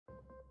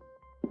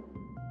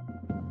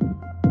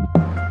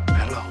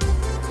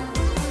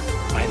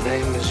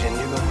name is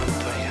Inigo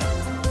Montoya.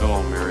 Hello,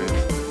 Miriam.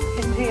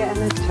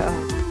 Indiana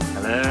Jones.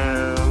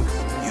 Hello.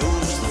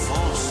 Use the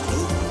Force,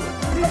 Luke.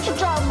 What you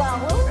talking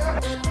about, Luke?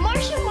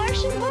 Marcia.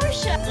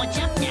 What's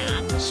up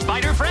now?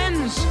 Spider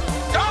friends,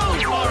 go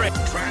for it!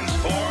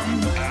 Transform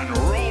and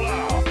roll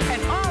out.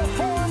 And I'll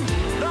form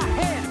the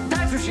head.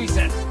 That's what she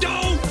said.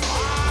 Don't!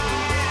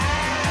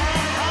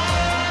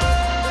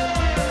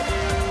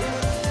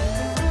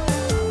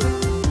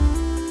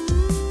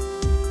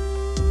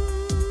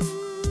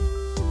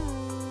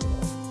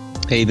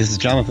 Hey, this is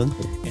Jonathan.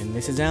 And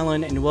this is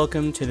Alan, and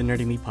welcome to the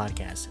Nerdy Me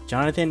Podcast.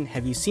 Jonathan,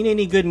 have you seen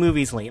any good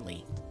movies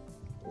lately?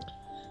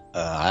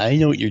 I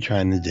know what you're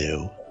trying to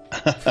do.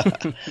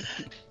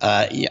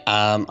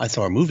 I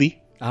saw a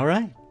movie. All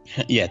right.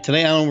 Yeah,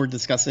 today, Alan, we're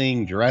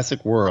discussing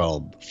Jurassic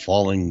World: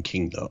 Fallen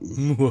Kingdom,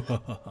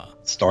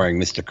 starring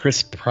Mr.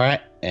 Chris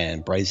Pratt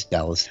and Bryce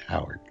Dallas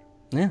Howard.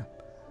 Yeah.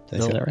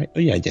 Did I say that right? Oh,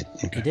 yeah, I did.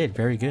 Okay. You did.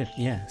 Very good.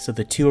 Yeah. So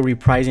the two are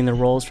reprising the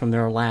roles from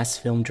their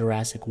last film,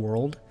 Jurassic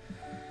World.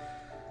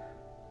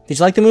 Did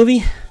you like the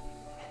movie?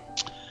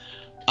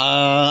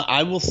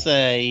 I will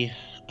say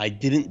I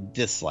didn't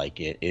dislike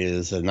it. It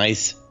is a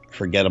nice,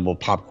 forgettable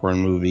popcorn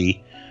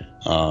movie.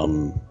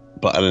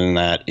 But other than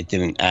that, it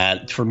didn't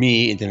add, for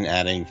me, it didn't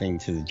add anything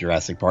to the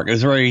Jurassic Park. It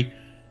was very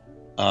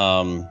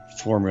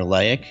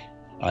formulaic.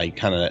 I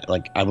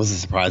wasn't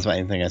surprised by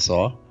anything I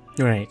saw.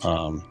 Right.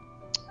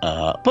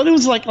 But it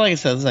was like I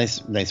said, it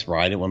was a nice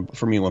ride. It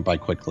went by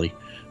quickly.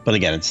 But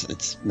again,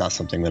 it's not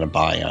something that I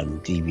buy on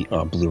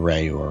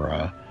Blu-ray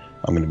or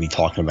I'm going to be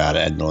talking about it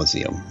ad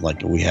nauseum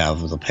like we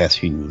have the past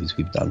few movies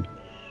we've done.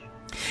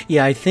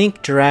 Yeah, I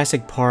think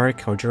Jurassic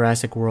Park or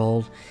Jurassic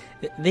World,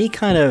 they're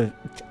kind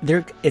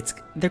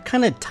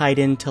of tied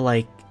into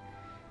like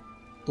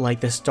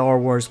the Star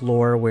Wars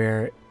lore,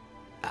 where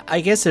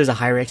I guess there's a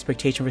higher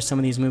expectation for some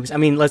of these movies. I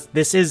mean,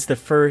 this is the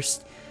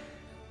first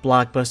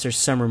blockbuster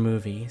summer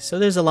movie, so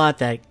there's a lot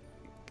that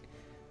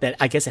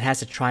I guess it has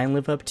to try and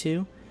live up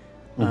to.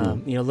 A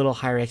little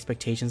higher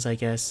expectations, I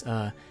guess.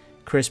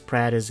 Chris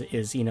Pratt is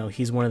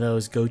he's one of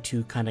those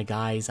go-to kind of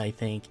guys, I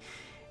think.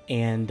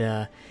 And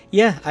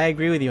yeah, I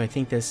agree with you. I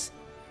think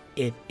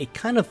it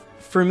kind of,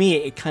 for me,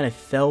 it kind of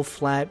fell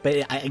flat.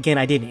 But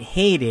I didn't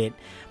hate it,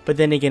 but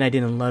then again, I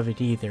didn't love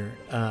it either.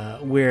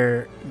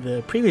 Where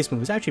the previous movie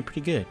was actually pretty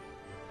good.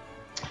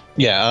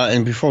 Yeah,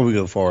 and before we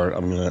go forward,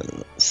 I'm going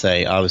to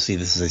say, obviously,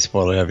 this is a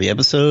spoiler-heavy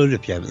episode.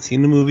 If you haven't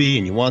seen the movie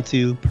and you want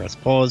to, press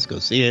pause, go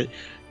see it,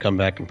 come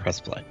back and press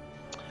play.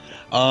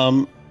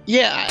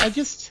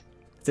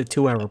 It's a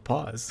 2-hour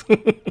pause.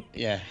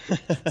 Yeah.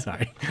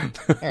 Sorry.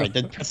 All right,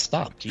 then press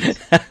stop. Jeez,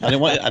 I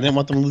didn't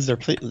want them to lose their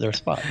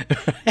spot.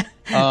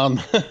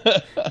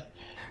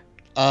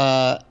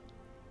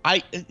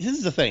 This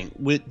is the thing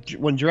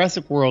when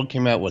Jurassic World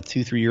came out,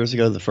 2-3 years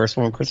ago, the first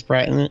one with Chris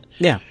Pratt in it.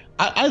 Yeah.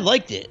 I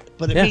liked it,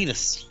 but it made a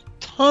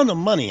ton of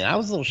money, and I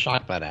was a little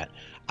shocked by that.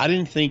 I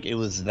didn't think it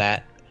was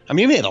that. I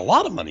mean, it made a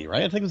lot of money,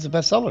 right? I think it was the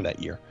bestseller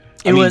that year.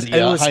 I think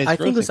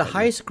it was the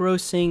highest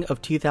grossing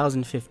of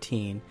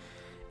 2015.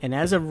 And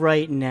as of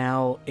right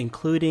now,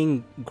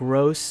 including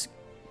gross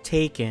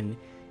taken,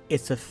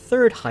 it's the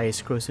third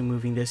highest grossing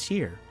movie this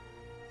year.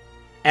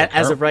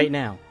 As of right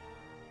now.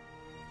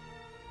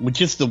 With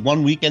just the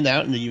one weekend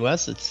out in the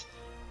U.S.,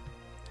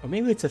 or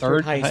maybe it's the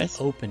third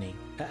highest opening.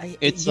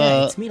 It's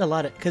made a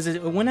lot of, because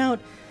it went out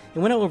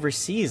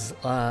overseas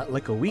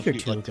like a week or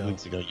two ago. 2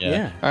 weeks ago,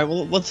 yeah. All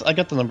right, well, I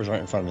got the numbers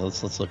right in front of me.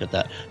 Let's look at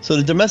that. So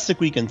the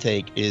domestic weekend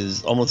take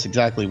is almost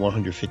exactly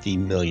 $150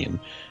 million.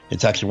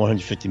 It's actually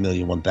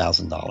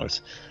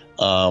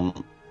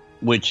 $150,000,000,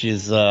 which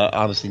is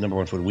obviously number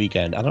one for the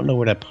weekend. I don't know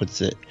where that puts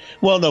it.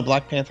 Well, no,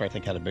 Black Panther I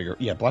think had a bigger.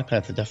 Yeah, Black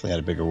Panther definitely had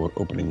a bigger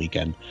opening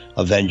weekend.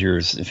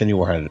 Avengers, Infinity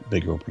War had a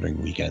bigger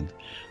opening weekend.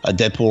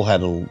 Deadpool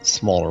had a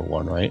smaller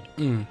one, right?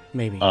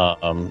 Maybe.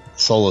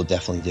 Solo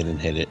definitely didn't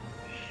hit it.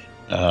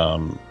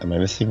 Am I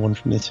missing one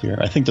from this year?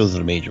 I think those are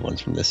the major ones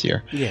from this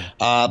year.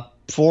 Yeah.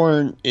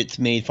 Foreign, it's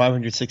made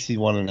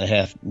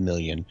 $561.5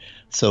 million.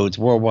 So its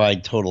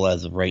worldwide total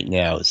as of right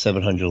now is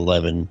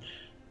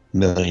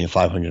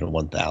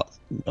 $711,501,000.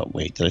 Oh,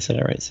 wait, did I say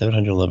that right?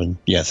 711.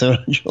 Yeah,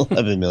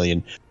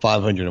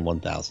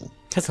 711,501,000.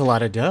 That's a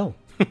lot of dough.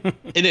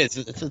 It is.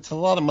 It's a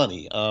lot of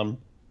money. But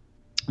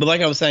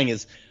like I was saying,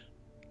 is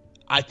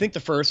I think the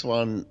first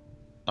one.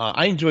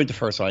 I enjoyed the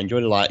first one. I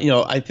enjoyed it a lot.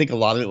 I think a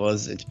lot of it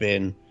was. It's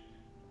been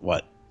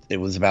it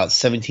was about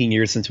 17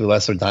 years since we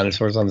last saw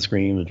dinosaurs on the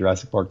screen, the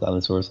Jurassic Park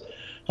dinosaurs.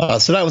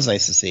 So that was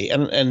nice to see,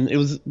 and it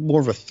was more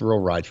of a thrill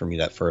ride for me,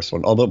 that first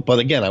one. But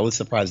again, I was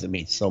surprised it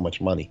made so much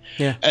money.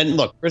 Yeah. And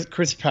look,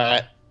 Chris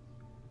Pratt,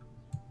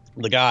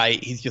 the guy,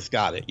 he's just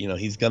got it.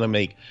 He's gonna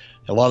make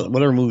a lot.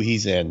 Whatever movie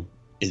he's in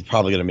is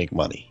probably gonna make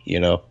money.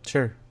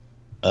 Sure.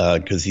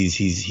 Because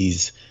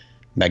he's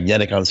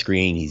magnetic on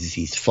screen.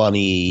 He's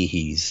funny.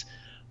 He's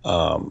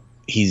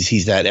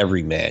that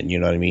everyman. You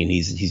know what I mean?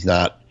 He's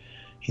not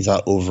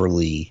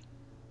overly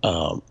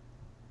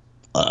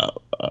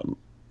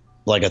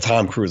like a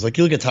Tom Cruise. Like,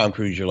 you look at Tom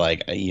Cruise, you're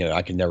like,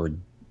 I could never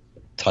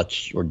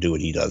touch or do what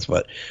he does.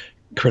 But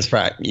Chris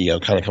Pratt,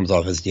 kind of comes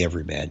off as the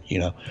everyman,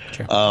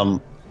 Sure.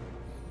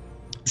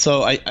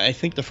 So I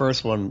think the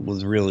first one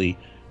was really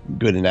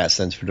good in that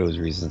sense for those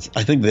reasons.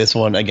 I think this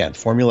one, again,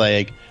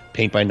 formulaic,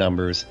 paint by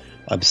numbers.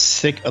 I'm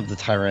sick of the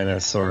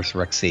Tyrannosaurus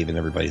Rex saving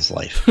everybody's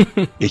life.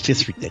 It's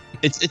just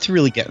ridiculous. It's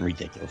really getting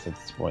ridiculous at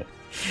this point.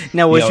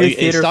 Now, was your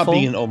theater it stopped full?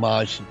 being an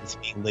homage to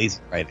just being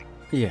lazy writing.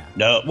 Yeah.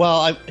 No,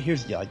 well, I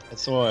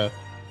saw a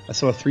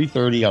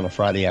 3:30 on a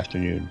Friday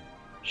afternoon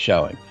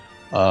showing.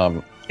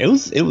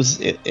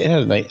 It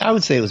had a night. I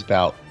would say it was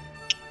about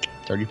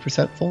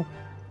 30% full.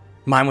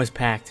 Mine was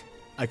packed.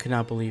 I could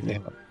not believe it.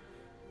 Yeah.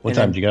 What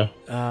time did you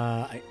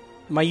go?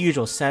 My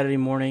usual Saturday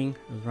morning,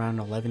 it was around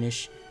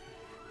 11ish.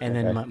 And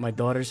then my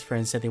daughter's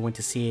friends said they went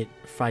to see it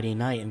Friday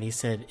night, and they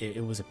said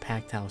it was a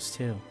packed house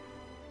too.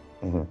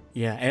 Mm-hmm.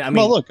 Yeah, and I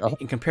mean, look,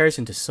 in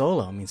comparison to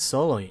Solo, you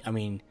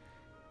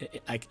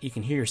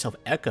can hear yourself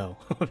echo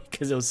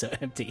because it was so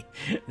empty.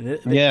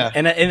 Yeah,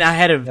 and I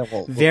had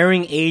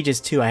varying ages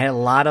too. I had a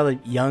lot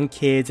of young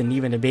kids and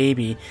even a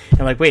baby.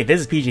 I'm like, wait, this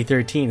is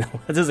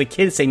PG-13. There's a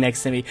kid sitting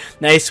next to me,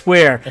 and I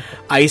swear,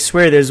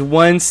 there's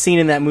one scene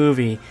in that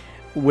movie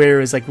where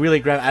it was like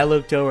really graphic. I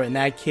looked over, and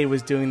that kid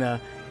was doing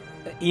the.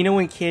 You know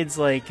when kids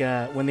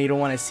when they don't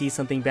want to see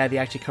something bad, they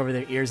actually cover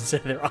their ears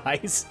instead of their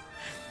eyes.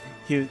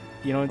 You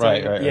know what I'm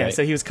talking about? Yeah,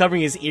 so he was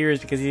covering his ears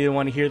because he didn't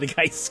want to hear the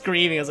guy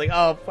screaming. I was like,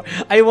 oh,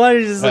 I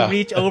wanted to just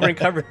reach over and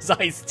cover his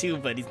eyes too,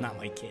 but he's not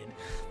my kid.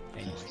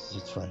 Anyway.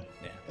 It's fine.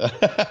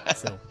 Yeah.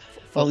 So,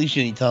 well, at least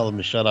you didn't tell him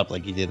to shut up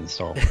like you did in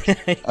Star Wars.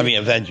 I mean,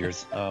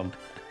 Avengers.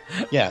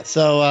 Yeah,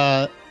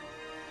 so,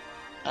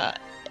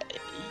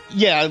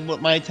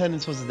 my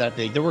attendance wasn't that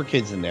big. There were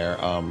kids in there.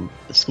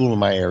 The school in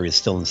my area is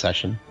still in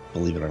session,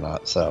 believe it or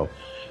not. So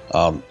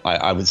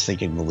I was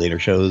thinking the later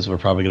shows were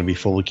probably going to be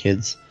full of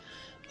kids.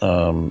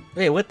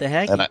 Wait, what the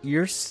heck?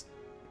 Your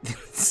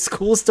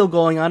school's still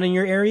going on in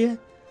your area?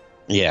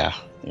 Yeah.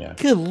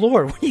 Good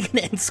Lord, when are you going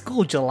to end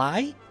school?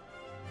 July?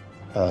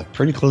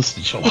 Pretty close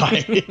to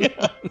July.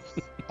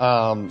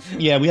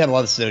 Yeah, we had a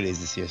lot of snow days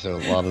this year, so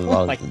a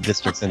lot of the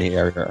districts in the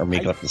area are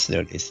making up the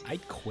snow days.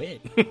 I'd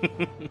quit.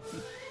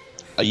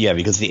 Yeah,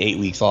 because the 8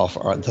 weeks off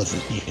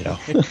doesn't,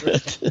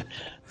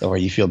 don't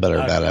worry, you feel better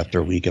about it after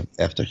a week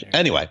after.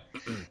 Anyway,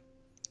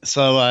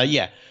 so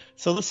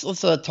so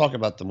let's talk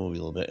about the movie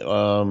a little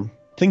bit.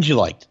 Things you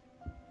liked.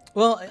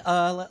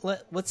 Well,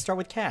 let's start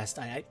with cast.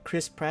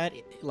 Chris Pratt,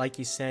 like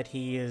you said,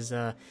 he is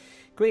a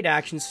great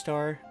action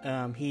star.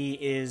 He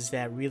is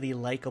that really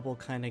likable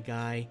kind of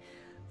guy.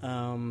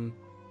 And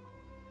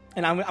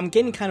I'm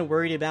getting kind of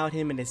worried about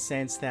him in the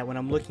sense that when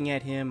I'm looking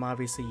at him,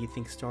 obviously you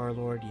think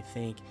Star-Lord, you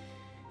think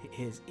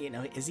is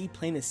he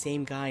playing the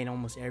same guy in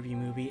almost every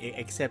movie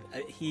except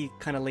he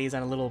kind of lays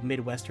on a little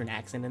Midwestern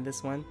accent in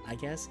this one, I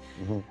guess.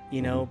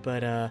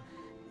 But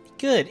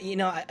good.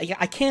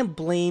 I can't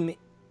blame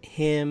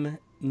him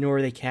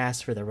nor the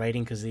cast for the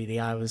writing because they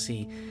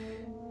obviously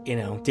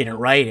didn't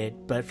write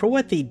it, but for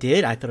what they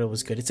did, I thought it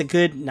was good. It's a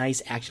good,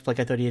 nice action flick.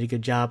 I thought he did a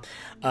good job.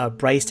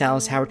 Bryce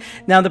Dallas Howard.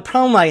 Now, the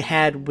problem I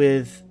had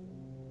with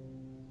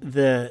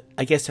the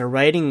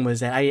writing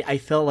was that I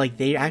felt like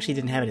they actually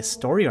didn't have a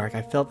story arc.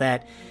 I felt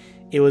that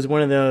it was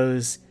one of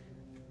those.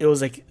 It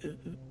was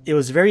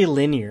very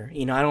linear.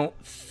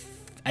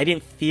 I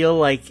didn't feel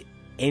like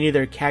any of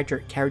their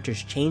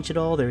characters changed at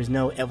all. There was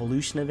no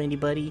evolution of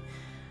anybody.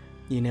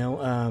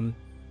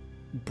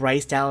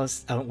 Bryce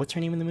Dallas, what's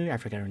her name in the movie? I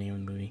forgot her name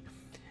in the movie.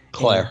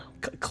 Claire.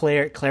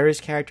 Claire's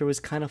character was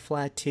kind of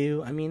flat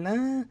too. I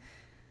mean,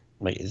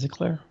 wait, is it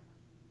Claire?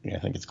 Yeah, I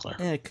think it's Claire.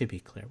 Yeah, it could be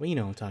Claire. Well, you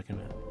know what I'm talking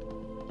about.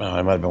 Oh,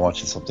 I might have been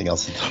watching something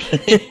else.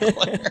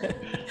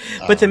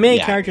 But the main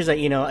characters,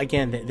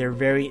 again, they're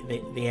very.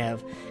 They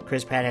have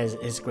Chris Pratt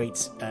has great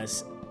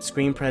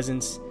screen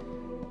presence.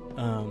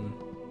 But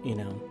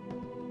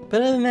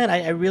other than that,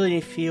 I really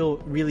didn't feel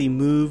really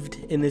moved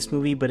in this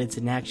movie. But it's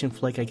an action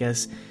flick, I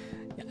guess.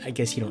 I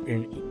guess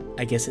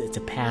it's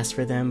a pass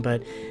for them.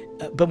 But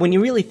when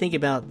you really think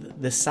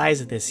about the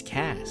size of this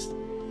cast,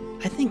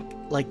 I think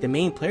like the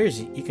main players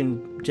you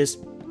can just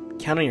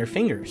count on your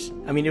fingers.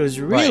 I mean, it was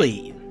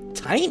really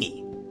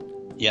tiny.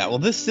 Yeah, well,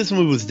 this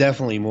movie was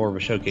definitely more of a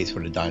showcase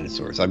for the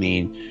dinosaurs. I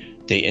mean,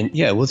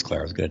 it was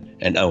Claire, it was good,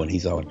 and Owen,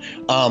 he's Owen.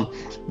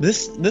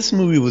 This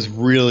movie was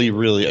really,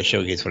 really a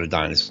showcase for the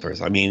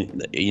dinosaurs. I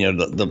mean,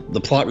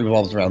 the plot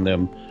revolves around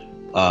them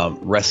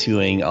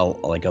rescuing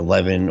like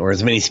 11 or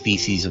as many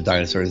species of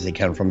dinosaurs as they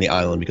can from the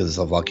island because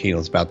a volcano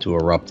is about to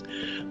erupt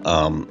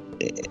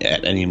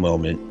at any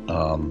moment.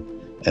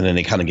 And then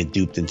they kind of get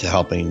duped into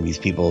helping these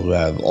people who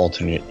have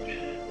alternate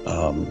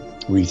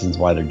reasons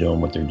why they're doing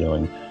what they're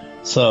doing.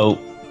 So,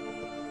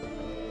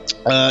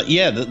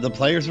 the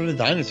players were the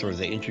dinosaurs.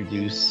 They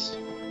introduced,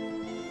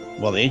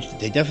 they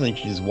definitely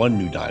introduced one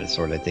new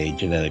dinosaur that they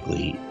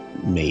genetically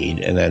made,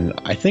 and then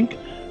I think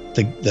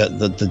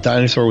the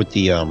dinosaur with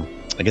the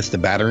I guess the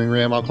battering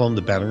ram, I'll call him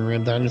the battering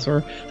ram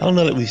dinosaur. I don't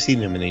know that we've seen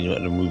him in any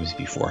other movies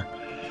before.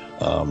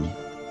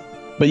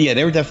 But yeah,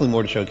 they were definitely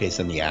more to showcase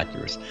than the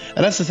actors.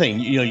 And that's the thing,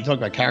 you talk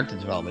about character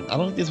development. I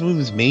don't think this movie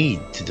was made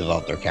to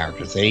develop their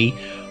characters.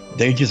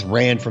 They just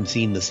ran from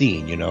scene to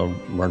scene,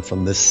 run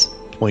from this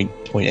point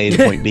A to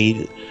point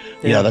B.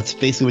 Yeah. That's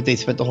basically what they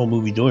spent the whole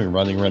movie doing,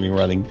 running.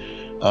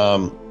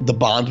 The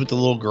bond with the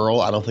little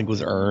girl, I don't think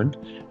was earned.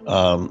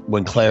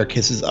 When Claire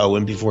kisses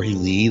Owen before he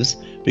leaves,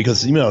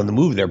 because in the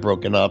movie they're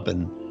broken up,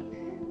 and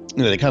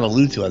they kind of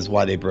allude to as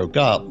why they broke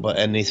up,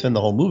 and they spend the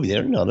whole movie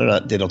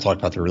they don't talk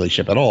about their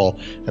relationship at all,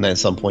 and then at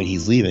some point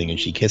he's leaving and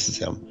she kisses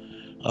him.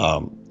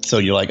 So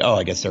you're like, oh,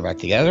 I guess they're back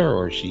together,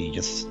 or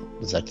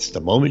was that just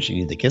a moment she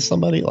needed to kiss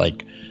somebody?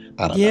 Like,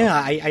 I don't know.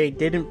 Yeah, I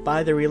didn't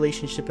buy the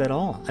relationship at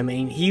all. I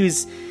mean, he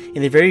was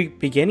in the very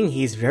beginning.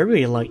 He's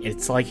very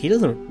it's like he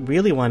doesn't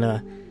really want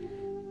to.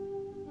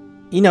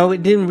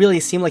 It didn't really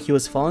seem like he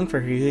was falling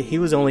for her. He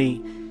was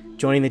only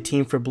joining the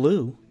team for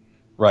Blue.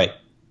 Right.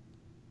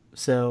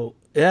 So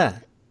yeah.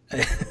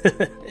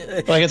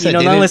 Like I said,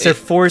 not unless they're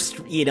forced,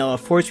 a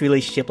forced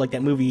relationship like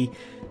that movie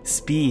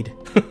Speed.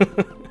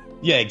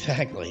 Yeah,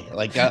 exactly.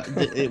 Like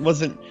it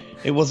wasn't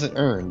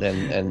earned,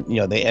 and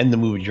they end the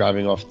movie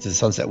driving off to the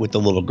sunset with the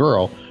little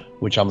girl,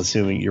 which I'm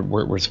assuming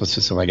we're supposed to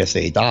assume, I guess,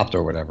 they adopt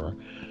or whatever.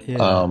 Yeah.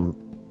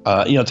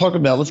 Talking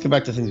about, let's go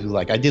back to things we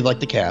like. I did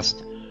like the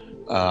cast.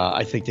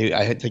 I think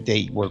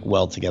they work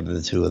well together,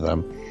 the two of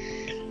them.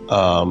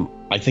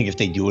 I think if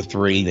they do a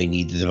 3, they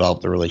need to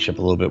develop the relationship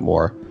a little bit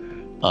more.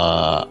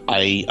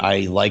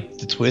 I liked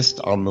the twist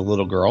on the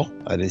little girl.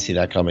 I didn't see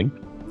that coming.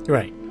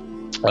 Right.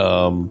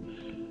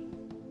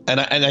 And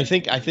I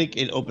think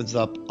it opens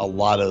up a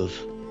lot of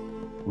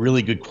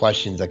really good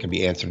questions that can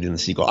be answered in the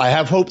sequel. I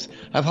have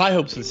high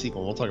hopes for the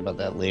sequel. We'll talk about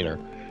that later.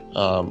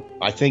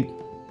 I think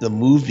the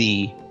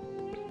movie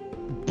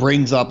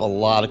brings up a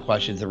lot of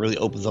questions that really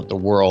opens up the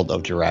world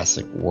of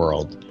Jurassic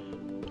World,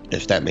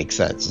 if that makes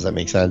sense. Does that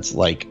make sense?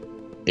 Like,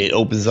 it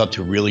opens up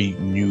to really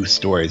new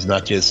stories,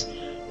 not just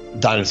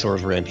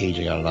dinosaurs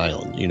rampaging on an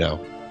island,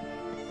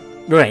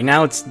 Right,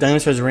 now it's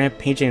dinosaurs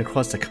rampaging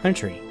across the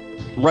country.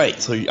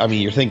 Right, so, I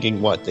mean, you're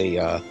thinking, what,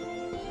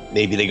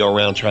 maybe they go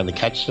around trying to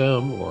catch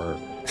them, or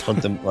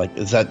hunt them, like,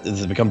 does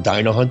it become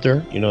Dino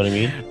Hunter? You know what I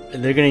mean?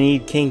 They're gonna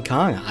need King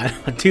Kong.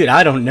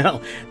 I don't know.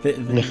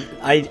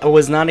 I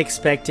was not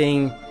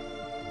expecting.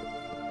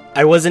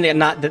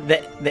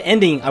 The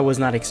ending. I was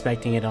not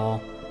expecting at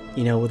all.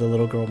 With the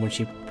little girl when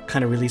she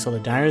kind of released all the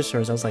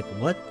dinosaurs. I was like,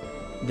 what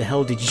the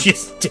hell did you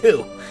just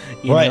do?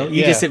 You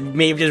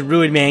may have just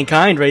ruined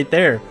mankind right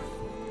there.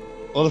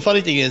 Well, the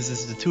funny thing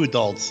is the two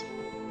adults,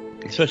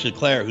 especially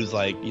Claire, who's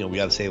like, we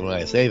got to save them, I got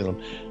to save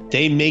them.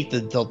 They make the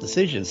adult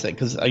decisions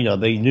because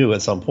they knew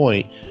at some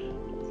point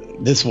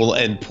this will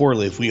end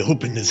poorly if we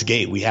open this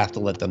gate. We have to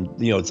let them.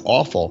 It's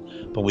awful,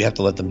 but we have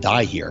to let them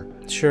die here.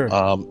 Sure.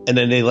 And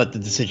then they let the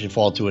decision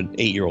fall to an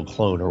 8-year-old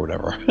clone or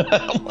whatever.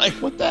 I'm like,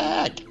 what the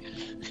heck?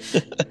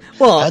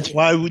 Well, that's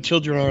why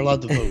children are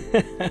allowed to vote.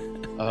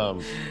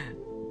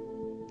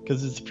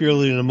 Because it's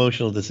purely an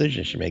emotional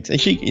decision she makes, and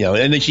she,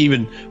 and then she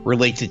even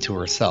relates it to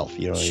herself.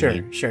 Sure, what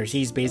I mean? Sure.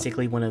 She's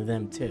basically one of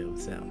them too.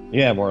 So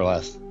yeah, more or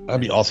less.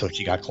 That'd be also if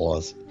she got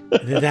claws.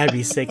 That'd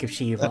be sick if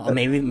she evolved.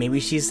 Maybe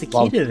she's the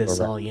key to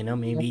this all.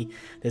 Maybe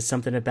there's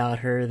something about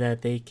her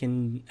that they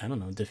can, I don't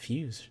know,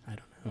 diffuse. I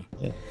don't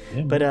know.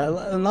 Yeah, but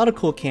a lot of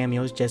cool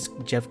cameos. Jeff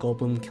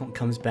Goldblum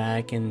comes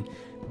back, and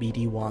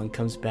B.D. Wong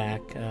comes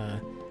back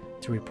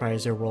to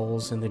reprise their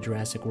roles in the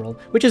Jurassic World,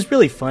 which is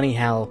really funny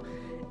how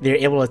they're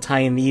able to tie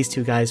in these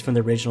two guys from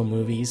the original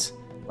movies.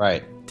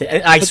 Right.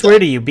 I swear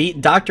to you,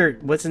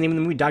 what's the name of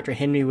the movie? Dr.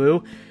 Henry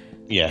Wu.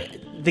 Yeah.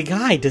 The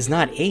guy does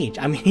not age.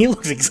 I mean, he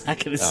looks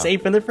exactly the same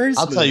from the first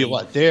movie. I'll tell you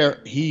what,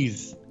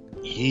 he's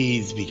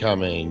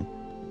becoming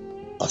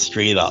a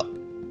straight up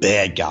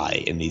bad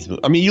guy in these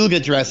movies. I mean, you look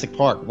at Jurassic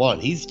Park 1,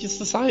 he's just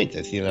a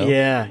scientist,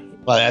 Yeah.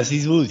 But as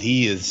he's moved,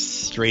 he is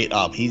straight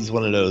up. He's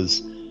one of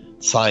those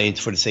science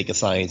for the sake of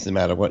science, no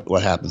matter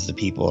what happens to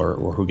people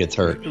or who gets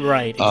hurt.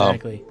 Right,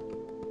 exactly.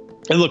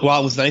 And look, while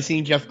it was nice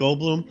seeing Jeff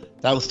Goldblum,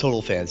 that was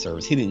total fan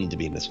service. He didn't need to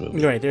be in this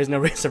movie. Right, there's no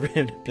reason for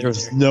him to be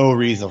There's no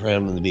reason for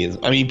him to be in this.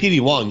 I mean,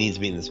 P.D. Wong needs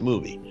to be in this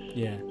movie.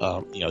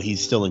 Yeah.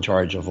 He's still in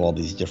charge of all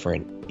these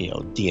different,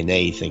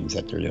 DNA things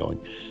that they're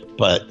doing.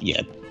 But,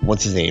 yeah,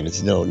 what's his name?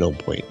 It's no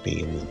point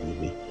being in this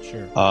movie.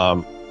 Sure.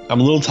 I'm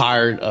a little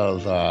tired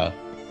of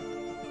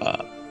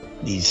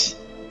these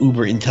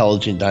uber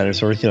intelligent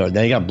dinosaurs. Now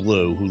you got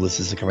Blue, who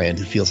listens to command,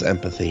 who feels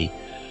empathy.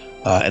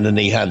 And then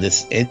they have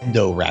this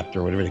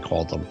Endoraptor, whatever they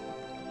called them.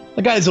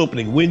 The guy's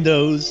opening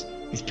windows.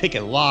 He's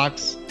picking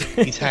locks.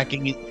 He's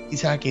hacking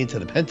into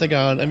the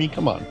Pentagon. I mean,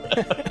 come on.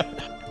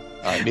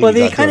 Well,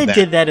 they kind of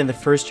did that in the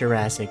first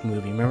Jurassic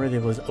movie. Remember, there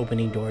was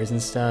opening doors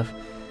and stuff.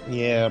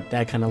 Yeah,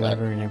 that kind of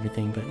lever and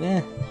everything. But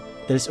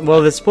they're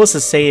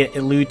supposed to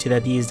allude to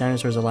that these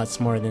dinosaurs are a lot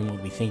smarter than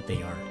what we think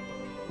they are.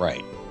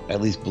 Right. At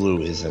least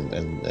Blue is,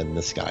 and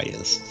this guy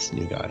is, this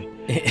new guy.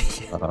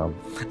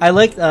 I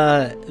like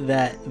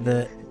that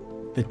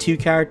the two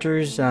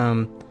characters.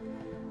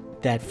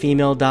 That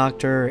female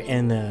doctor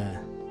and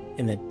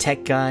the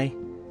tech guy.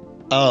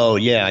 Oh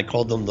yeah, I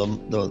called them the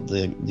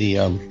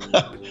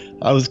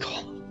I was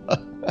called.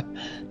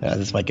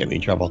 This might get me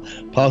in trouble.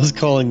 I was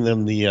calling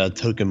them the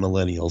token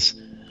millennials.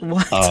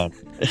 What?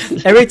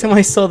 Every time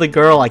I saw the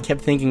girl, I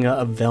kept thinking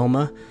of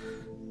Velma.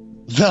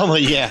 Velma,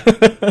 yeah.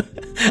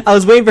 I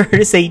was waiting for her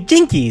to say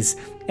Jinkies.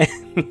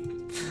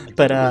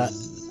 But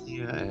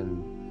yeah,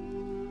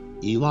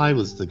 and Eli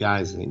was the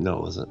guy's name. No,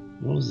 it wasn't.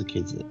 What was the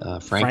kid's name?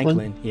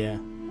 Franklin. Yeah.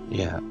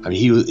 Yeah, I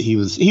mean he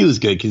was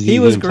good because He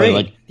was didn't great.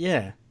 Play,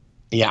 yeah.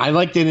 I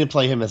like they didn't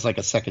play him as like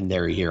a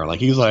secondary hero. Like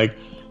he was like,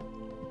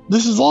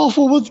 "This is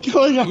awful. What's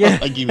going on?" Yeah.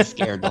 Like he was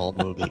scared the whole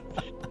movie.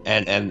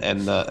 And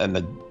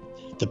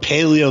the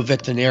paleo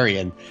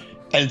veterinarian,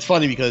 and it's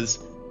funny because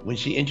when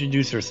she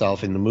introduced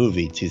herself in the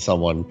movie to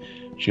someone,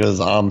 she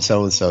goes, "I'm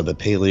so and so, the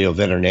paleo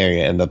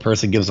veterinarian," and the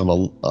person gives them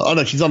oh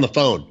no, she's on the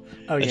phone.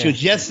 Oh, and yeah. she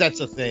goes, "Yes, that's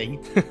a thing,"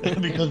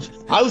 because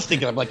I was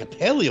thinking I'm like a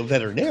paleo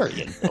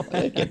veterinarian.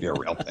 That can't be a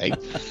real thing.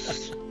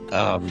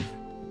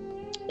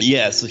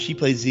 Yeah, so she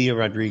plays Zia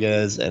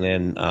Rodriguez, and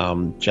then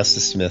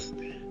Justice Smith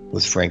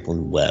was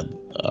Franklin Webb.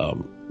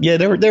 Yeah,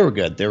 they were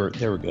good. They were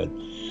good.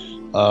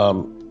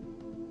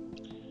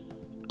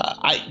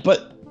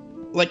 But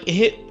like it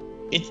hit.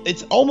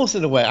 It's almost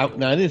in a way.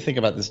 Now I didn't think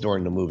about this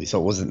during the movie, so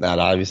it wasn't that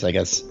obvious. I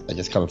guess I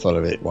just kind of thought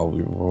of it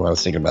when I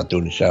was thinking about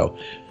doing the show.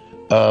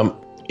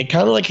 It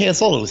kind of like Han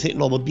Solo. It was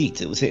hitting all the beats.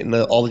 It was hitting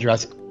all the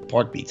Jurassic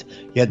Park beats.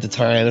 You had the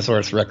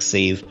Tyrannosaurus Rex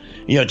save.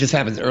 It just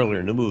happens earlier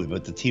in the movie,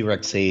 but the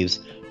T-Rex saves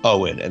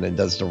Owen and then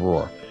does the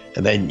roar.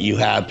 And then you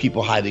have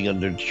people hiding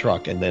under the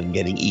truck and then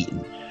getting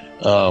eaten.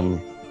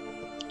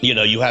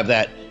 You have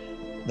that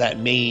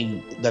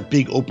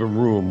big open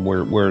room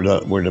where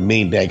the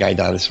main bad guy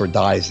dinosaur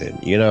dies in.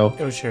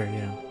 Oh sure,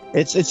 yeah.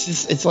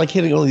 It's like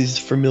hitting all these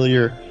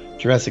familiar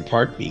Jurassic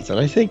Park beats. And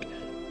I think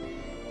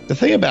the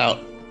thing about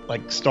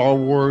like Star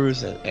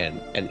Wars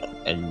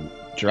and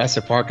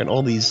Jurassic Park and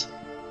all these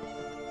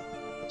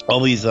what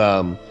they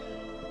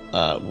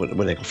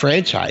call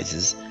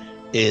franchises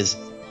is,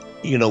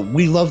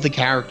 we love the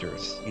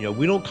characters.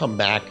 We don't come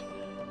back.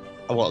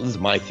 Well, this is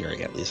my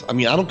theory at least. I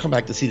mean, I don't come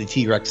back to see the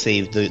T-Rex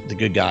save the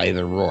good guy in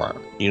the roar.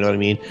 You know what I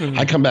mean? Mm-hmm.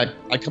 I come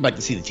back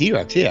to see the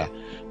T-Rex, yeah.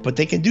 But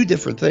they can do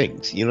different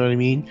things. You know what I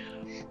mean?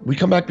 We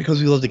come back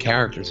because we love the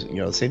characters.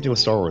 The same thing with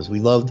Star Wars.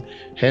 We loved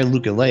Han,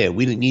 Luke, and Leia.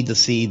 We didn't need to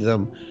see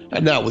them.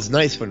 And now it was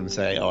nice for them to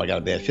say, "Oh, I got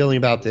a bad feeling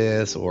about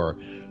this," or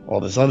all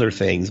this other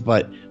things.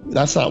 But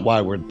that's not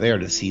why we're there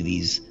to see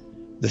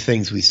the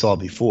things we saw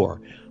before.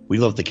 We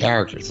love the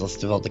characters. Let's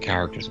develop the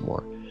characters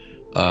more.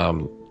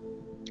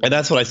 And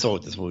that's what I saw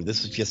with this movie.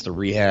 This was just a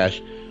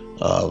rehash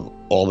of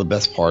all the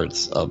best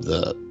parts of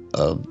the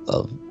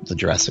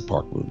Jurassic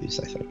Park movies,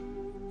 I think.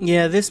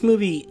 Yeah, this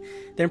movie,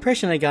 the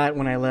impression I got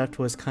when I left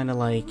was kind of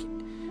like,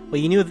 well,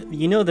 you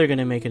know they're going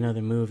to make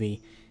another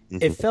movie.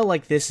 Mm-hmm. It felt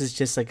like this is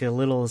just like a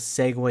little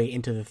segue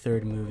into the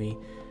third movie.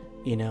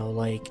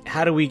 Like,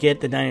 how do we get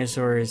the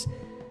dinosaurs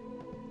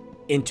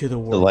into the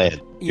world? The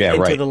land. Yeah,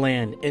 into right. the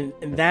land. And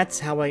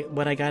that's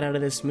what I got out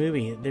of this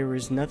movie. There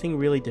was nothing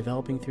really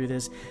developing through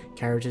this.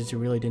 Characters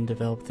really didn't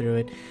develop through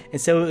it.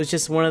 And so it was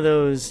just one of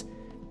those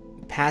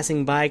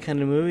passing by kind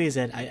of movies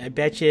that I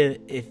bet you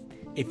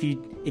if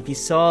you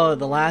saw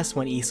the last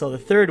one, you saw the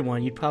third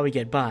one, you'd probably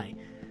get by.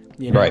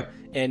 Right.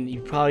 And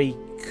you probably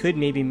could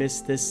maybe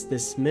miss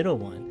this middle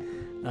one.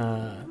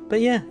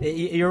 But yeah,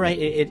 you're right.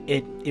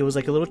 It was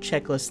like a little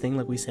checklist thing,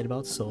 like we said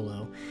about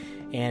Solo.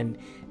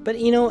 But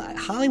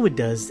Hollywood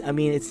does. I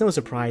mean, it's no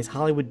surprise.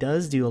 Hollywood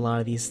does do a lot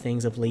of these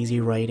things of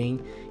lazy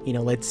writing.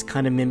 Let's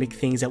kind of mimic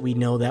things that we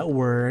know that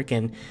work,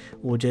 and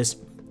we'll just,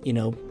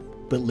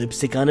 put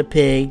lipstick on a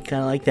pig,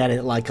 kind of like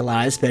that. Like a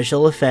lot of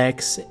special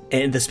effects,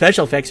 and the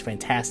special effects are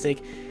fantastic.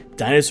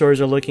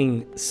 Dinosaurs are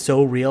looking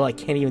so real. I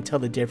can't even tell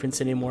the difference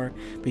anymore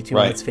between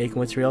what's fake and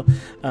what's real.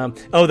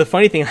 The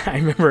funny thing, I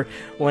remember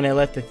when I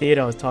left the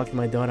theater, I was talking to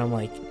my daughter. I'm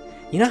like,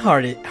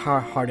 how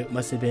hard it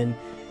must have been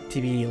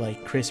to be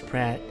like Chris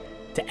Pratt,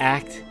 to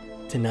act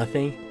to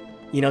nothing,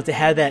 to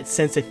have that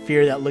sense of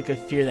fear, that look of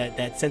fear,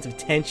 that sense of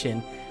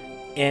tension,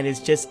 and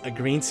it's just a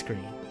green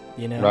screen,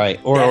 Right.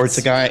 Or it's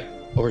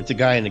a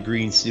guy in a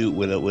green suit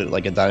with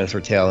like a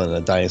dinosaur tail and a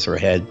dinosaur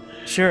head.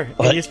 Sure.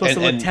 And you're supposed to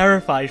look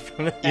terrified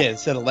from that. Yeah,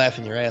 instead of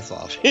laughing your ass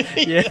off.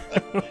 Yeah.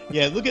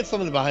 Yeah, look at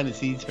some of the behind the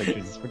scenes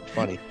pictures. It's pretty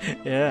funny.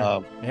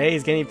 Yeah. Hey,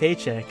 he's getting a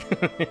paycheck.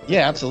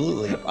 Yeah,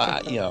 absolutely.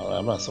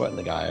 I'm not sweating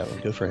the guy.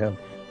 Good for him.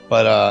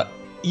 But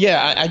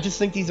I just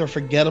think these are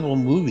forgettable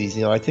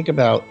movies. I think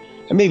about,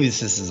 and maybe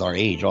this is our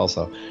age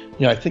also.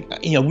 I think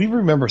we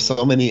remember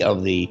so many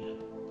of the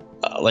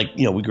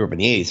we grew up in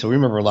the 80s, so we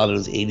remember a lot of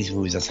those 80s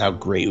movies. That's how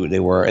great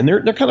they were, and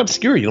they're kind of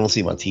obscure. You don't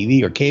see them on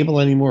TV or cable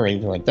anymore or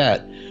anything like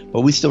that,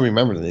 but we still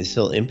remember them. They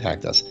still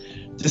impact us.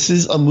 This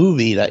is a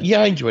movie that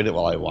I enjoyed it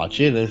while I watch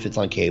it, and if it's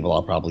on cable,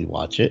 I'll probably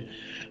watch it.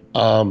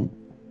 But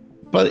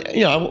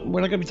we're not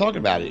going to be talking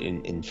about it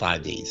in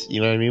 5 days. You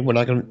know what I mean? We're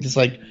not going to just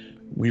like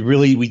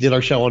we did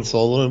our show on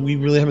Solo, and we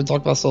really haven't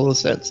talked about Solo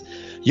since.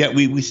 Yet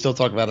we still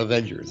talk about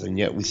Avengers, and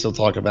yet we still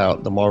talk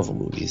about the Marvel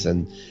movies,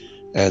 and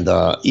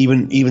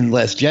even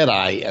Last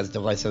Jedi, as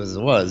divisive as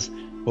it was,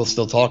 we'll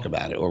still talk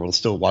about it, or we'll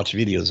still watch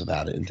videos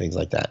about it and things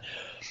like that.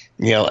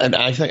 And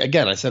I think,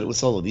 again, I said it with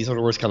Solo. These are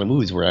the worst kind of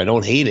movies where I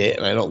don't hate it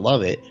and I don't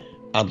love it.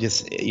 I'm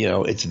just,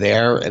 it's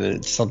there and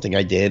it's something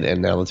I did,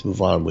 and now let's move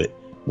on with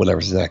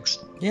whatever's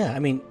next. Yeah, I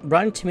mean,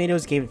 Rotten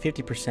Tomatoes gave it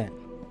 50%.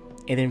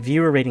 And then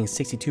viewer rating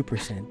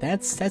 62%.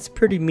 That's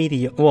pretty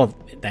mediocre. Well,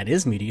 that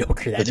is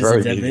mediocre. That That's is the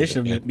very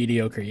definition mediocre, of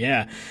mediocre.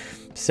 Yeah.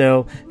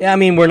 So yeah, I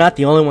mean, we're not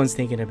the only ones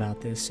thinking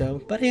about this.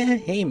 So, but yeah,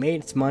 hey,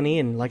 made its money,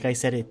 and like I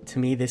said, to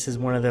me, this is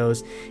one of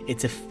those.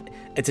 It's a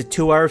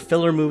 2-hour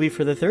filler movie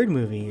for the third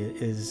movie.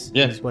 Is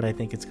what I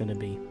think it's going to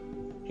be.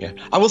 Yeah,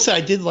 I will say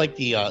I did like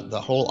the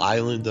whole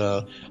island.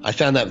 I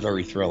found that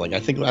very thrilling. I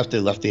think after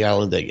they left the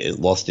island, it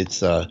lost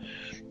its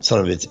some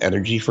of its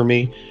energy for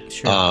me.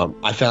 Sure.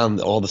 I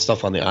found all the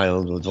stuff on the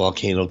island with the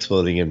volcano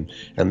exploding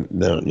and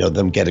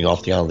them getting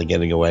off the island and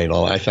getting away and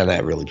all. I found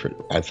that really pretty.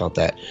 I felt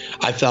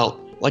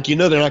like they're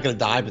not going to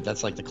die, but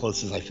that's like the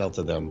closest I felt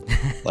to them,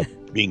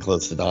 like being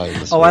close to dying.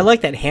 I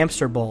like that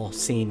hamster ball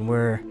scene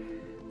where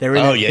they're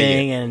in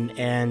thing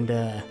and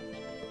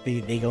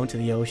they go into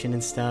the ocean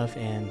and stuff,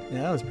 and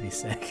that was pretty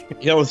sick.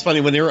 It was funny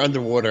when they were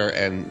underwater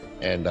and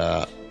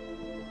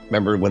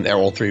remember when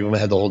all three of them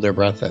had to hold their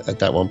breath at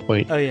that one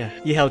point? Oh yeah,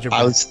 you held your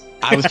breath.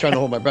 I was trying to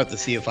hold my breath to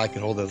see if I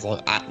could hold it as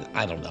long.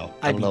 I don't know.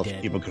 I don't know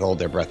if people could hold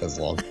their breath as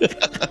long.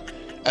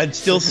 I'd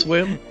still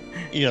swim,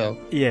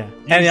 Yeah.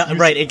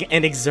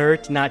 And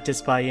exert, not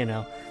just by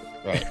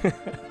Right.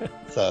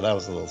 So that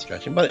was a little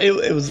stretching, but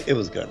it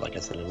was good. Like I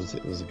said,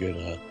 it was a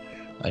good.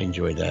 I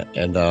enjoyed that,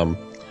 and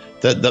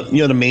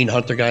the main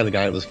hunter guy, the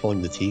guy that was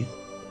pulling the teeth.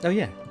 Oh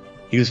yeah.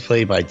 He was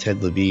played by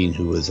Ted Levine,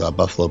 who was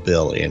Buffalo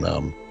Bill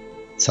in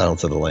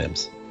Silence of the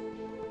Lambs.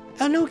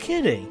 Oh, no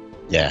kidding.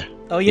 Yeah.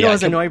 Oh, I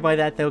was annoyed by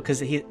that though,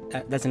 because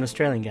that's an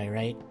Australian guy,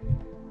 right?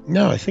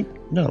 No, I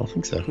don't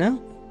think so.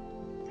 No.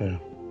 Yeah.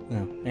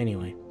 No.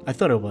 Anyway, I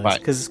thought it was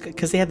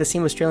because they had the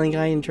same Australian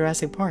guy in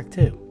Jurassic Park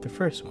too, the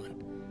first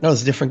one. No,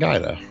 it's a different guy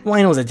though. Well,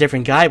 I know it was a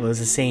different guy, but it was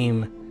the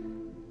same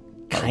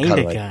kind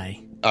of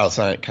guy. Oh, it's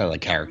not kind of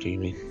like character, you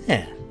mean?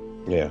 Yeah.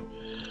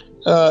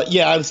 Yeah.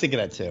 Yeah, I was thinking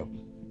that too.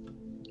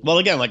 Well,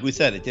 again, like we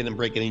said, it didn't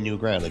break any new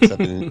ground,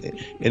 except it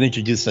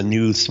introduced a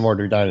new,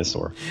 smarter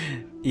dinosaur.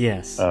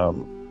 Yes.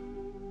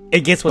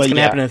 It gets what's going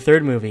to happen in the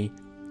third movie.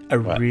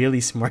 Really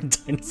smart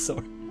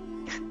dinosaur.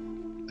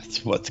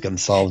 That's what's going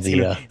to solve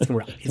the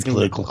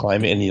political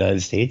climate in the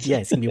United States. Yeah,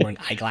 it's going to be wearing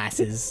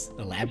eyeglasses,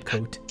 a lab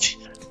coat.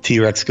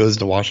 T-Rex goes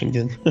to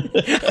Washington.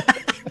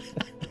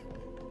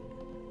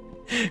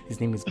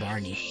 His name is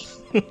Barney.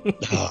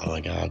 Oh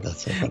my God,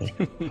 that's so funny.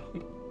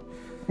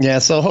 Yeah,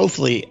 so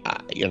hopefully,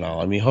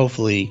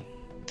 hopefully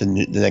the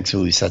next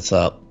movie sets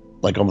up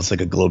like almost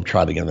like a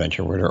globe-trotting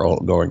adventure where they're all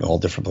going all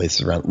different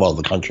places around. Well,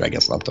 the country, I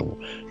guess, not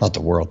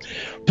the world.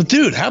 But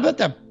dude, how about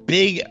that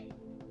big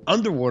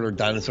underwater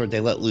dinosaur they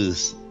let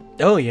loose?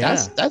 Oh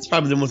yeah, that's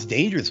probably the most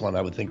dangerous one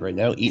I would think right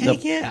now. Eating up.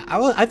 Yeah, I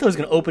thought it was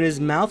gonna open his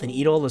mouth and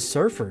eat all the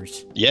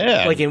surfers.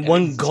 Yeah, like in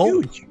one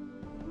gulp. Huge.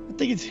 I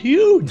think it's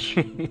huge.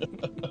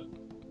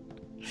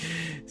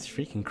 It's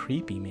freaking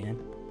creepy, man.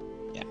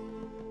 Yeah.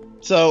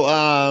 So,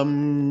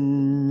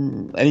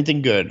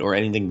 anything good or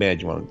anything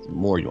bad you want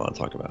to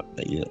talk about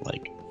that you didn't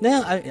like?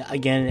 No,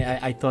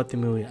 I thought the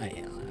movie.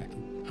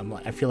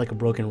 I feel like a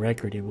broken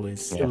record. It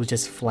was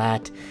just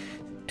flat.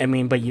 I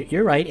mean, but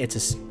you're right.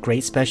 It's a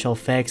great special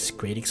effects,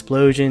 great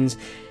explosions.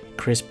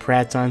 Chris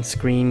Pratt's on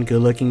screen,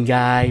 good-looking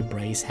guy.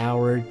 Bryce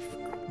Howard,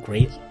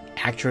 great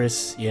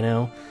actress.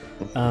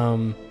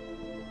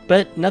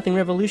 But nothing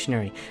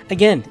revolutionary.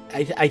 Again,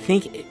 I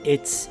think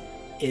it's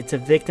a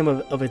victim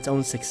of its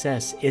own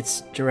success.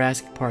 It's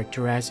Jurassic Park,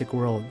 Jurassic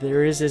World.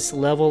 There is this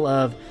level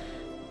of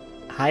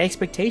high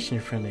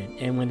expectation from it,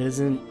 and when it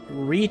doesn't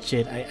reach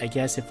it, I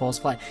guess it falls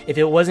flat. If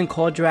it wasn't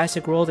called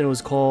Jurassic World and it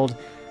was called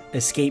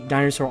Escape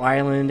Dinosaur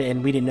Island,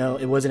 and we didn't know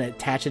it wasn't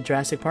attached to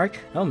Jurassic Park,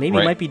 maybe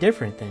it might be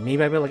different then.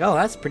 Maybe I'd be like, oh,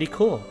 that's pretty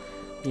cool,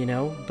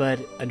 But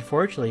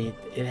unfortunately,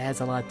 it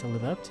has a lot to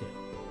live up to.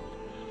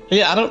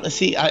 Yeah, I didn't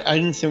see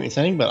what you're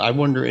saying, but I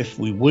wonder if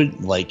we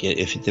would like it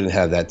if it didn't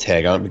have that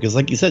tag on it, because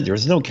like you said,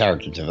 there's no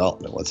character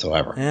development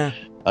whatsoever. Yeah.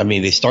 I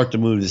mean, they start the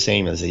movie the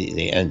same as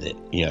they end it,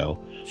 Sure.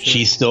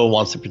 She still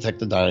wants to protect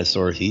the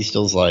dinosaurs. He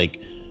still's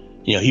like,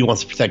 he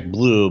wants to protect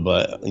Blue,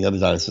 but the other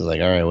dinosaur's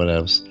like, all right,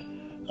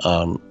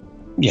 whatevs.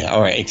 Yeah,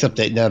 all right, except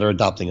that now they're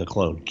adopting a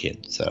clone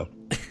kid, so.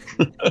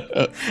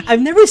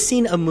 I've never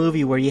seen a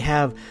movie where you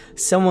have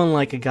someone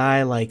like a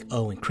guy like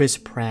Owen, Chris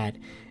Pratt,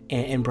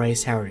 and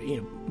Bryce Howard,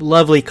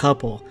 lovely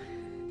couple,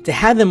 to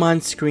have them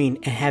on screen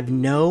and have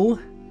no,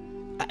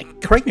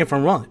 correct me if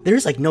I'm wrong,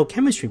 there's like no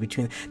chemistry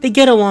between them. They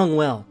get along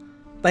well,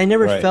 but I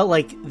never felt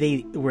like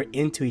they were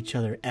into each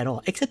other at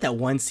all, except that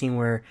one scene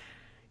where,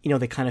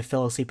 they kind of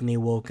fell asleep and they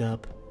woke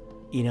up,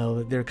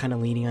 they're kind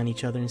of leaning on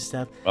each other and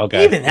stuff.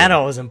 Okay. Even that,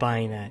 I wasn't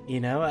buying that,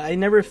 I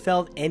never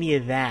felt any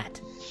of that.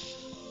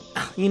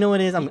 You know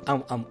what it is?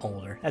 I'm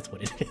older. That's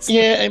what it is.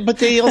 Yeah, but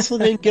they also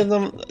didn't give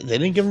them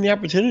the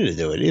opportunity to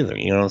do it either.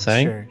 You know what I'm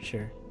saying?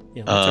 Sure.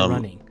 Yeah, lots of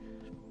running.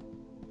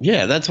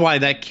 Yeah, that's why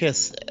that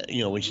kiss,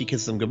 when she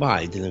kissed him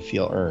goodbye, it didn't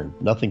feel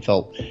earned. Nothing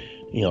felt,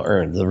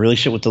 earned. The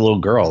relationship with the little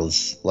girl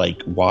is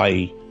like,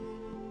 why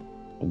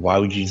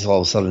would you just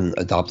all of a sudden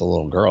adopt a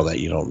little girl that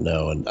you don't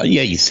know? And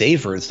you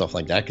save her and stuff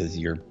like that because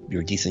you're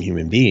a decent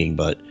human being,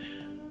 but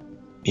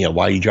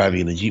why are you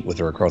driving in a Jeep with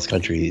her across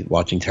country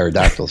watching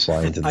pterodactyls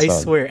fly into the I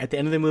sun? swear, at the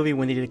end of the movie,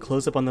 when they did a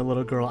close up on the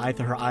little girl, I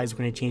thought her eyes were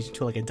going to change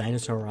into like a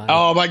dinosaur eye.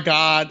 Oh my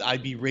God,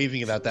 I'd be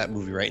raving about that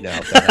movie right now.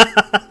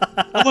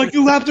 I'm like,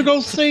 you have to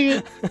go see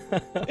it.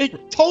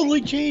 It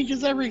totally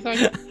changes everything.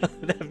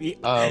 That'd be,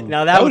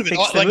 now that would would've been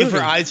fix the like movie. if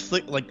her eyes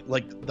flick,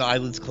 like the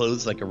eyelids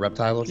closed like a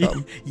reptile or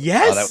something.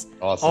 Yes.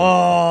 Oh, that was awesome.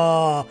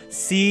 Oh,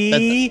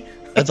 see.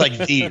 That's like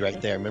V right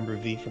there. Remember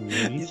V from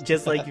the movies?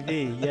 Just like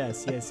V.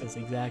 Yes,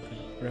 exactly.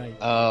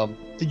 Right.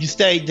 Did you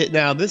stay?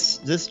 Now this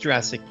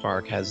Jurassic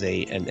Park has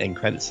an end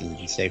credit scene.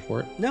 Did you stay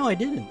for it? No, I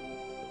didn't.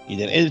 You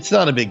didn't. And it's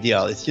not a big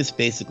deal. It's just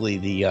basically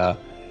the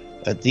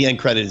end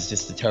credit is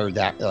just the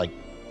pterodactyl. Like,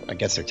 I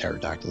guess they're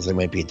pterodactyls. They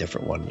might be a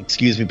different one.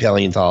 Excuse me,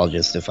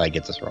 paleontologist, if I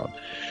get this wrong.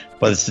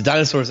 But it's the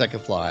dinosaurs that can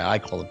fly. I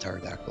call them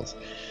pterodactyls.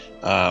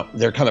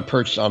 They're kind of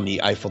perched on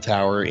the Eiffel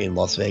Tower in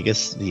Las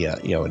Vegas.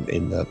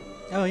 In the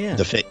Oh yeah.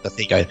 the fake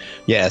guy.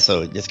 Yeah,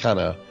 so it's kind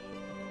of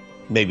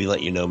maybe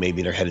let you know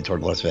maybe they're headed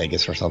toward Las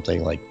Vegas or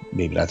something. Like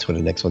maybe that's where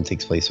the next one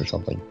takes place or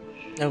something.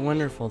 Oh,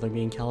 wonderful. They'll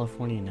be in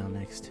California now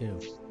next too.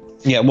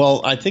 Yeah,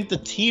 well, I think the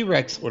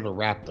T-Rex or the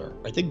Raptor.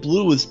 I think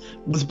Blue was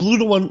Blue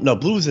the one. No,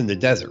 Blue was in the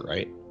desert,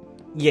 right?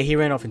 Yeah, he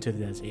ran off into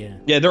the desert. Yeah.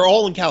 Yeah, they're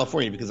all in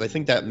California because I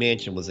think that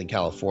mansion was in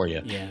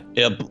California. Yeah.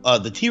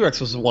 The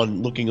T-Rex was the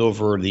one looking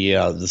over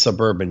the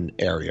suburban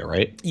area,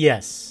 right?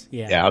 Yes.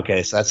 Yeah. Yeah.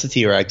 Okay, so that's the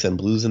T-Rex, and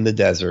Blue's in the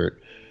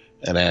desert,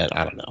 and then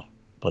I don't know,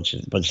 bunch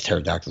of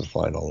pterodactyls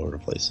flying all over the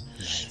place,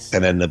 Nice.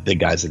 and then the big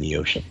guys in the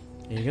ocean.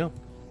 There you go.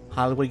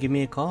 Hollywood, give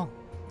me a call.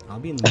 I'll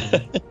be in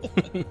the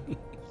movie.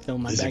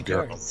 Film my Lizard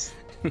backyard. girls.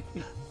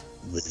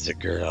 Lizard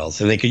girls,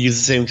 and they could use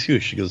the same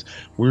excuse. She goes,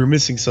 "We were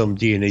missing some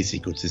DNA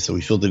sequences, so we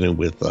filled it in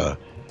with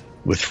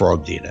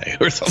frog DNA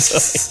or something."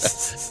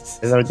 Is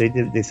that what they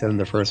did? They said in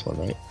the first one,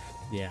 right?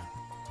 Yeah.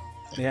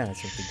 Yeah,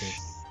 that's what they did.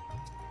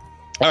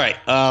 All right,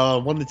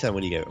 1 to 10.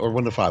 What do you get? Or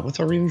 1 to 5? What's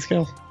our rating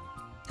scale?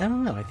 I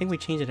don't know. I think we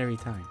change it every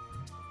time.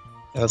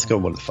 Let's go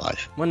 1 to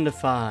 5. 1 to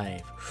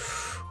 5.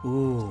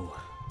 Ooh.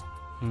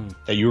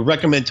 That you would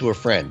recommend to a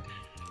friend.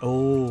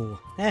 Oh.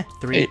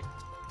 3.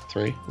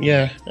 3?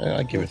 Yeah,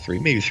 I'd give it 3,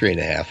 maybe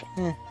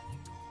 3.5.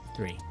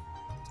 3.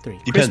 3.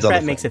 Depends Chris on the Pratt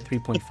friend. makes it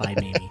 3.5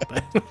 maybe.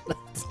 But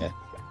Yeah.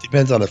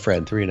 Depends on a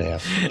friend.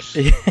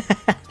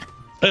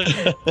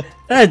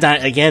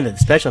 3.5. again, the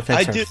special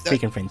effects are I do-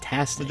 freaking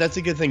fantastic. But that's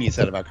a good thing you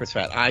said about Chris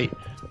Pratt. I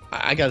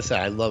gotta say,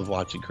 I love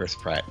watching Chris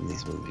Pratt in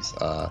these movies.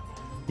 I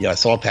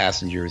saw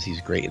Passengers.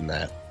 He's great in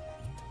that.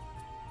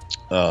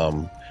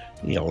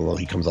 Although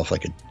he comes off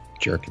like a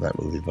jerk in that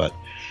movie, but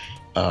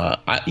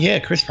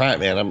Chris Pratt,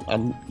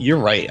 man, you're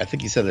right. I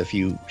think you said a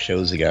few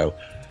shows ago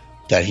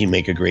that he'd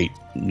make a great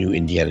new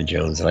Indiana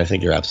Jones, and I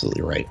think you're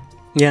absolutely right.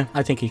 Yeah,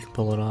 I think he can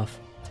pull it off.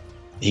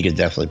 He could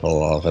definitely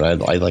pull it off, and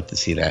I'd like to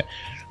see that.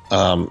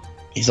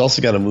 He's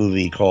also got a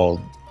movie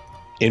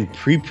in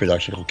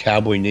pre-production called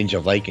Cowboy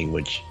Ninja Viking,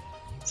 which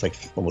it's like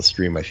almost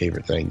 3 of my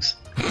favorite things.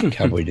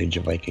 Cowboy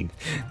Ninja Viking.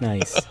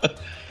 Nice.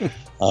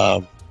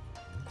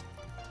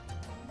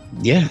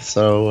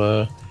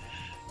 So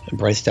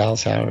Bryce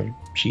Dallas Howard,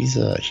 she's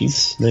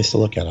nice to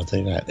look at, I'll tell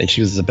you that. And she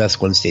was the best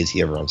Gwen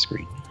Stacy ever on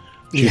screen.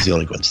 She was the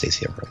only Gwen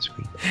Stacy ever on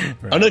screen.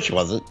 Right. Oh no, she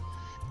wasn't.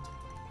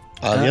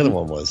 The other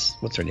one was,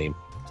 what's her name?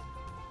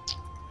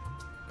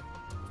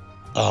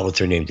 Oh, what's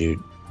her name,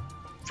 dude?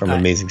 From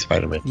Amazing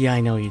Spider-Man. Yeah,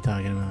 I know what you're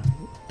talking about.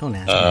 Don't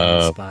ask me on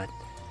the spot.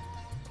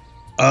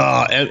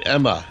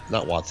 Emma,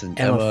 not Watson.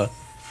 Emma.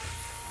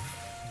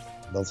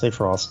 Don't say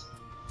Frost.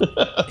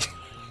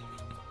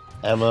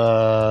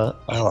 Emma.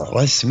 I don't know.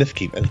 Why does Smith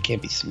keep? It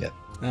can't be Smith.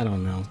 I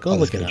don't know. Go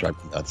look it up.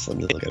 Drive me nuts. Let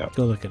me look it up.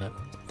 Go look it up.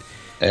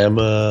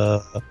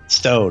 Emma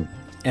Stone.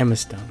 Emma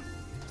Stone.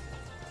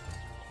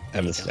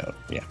 Emma Stone.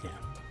 Yeah.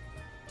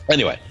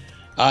 Anyway,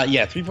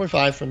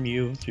 3.5 from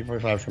you.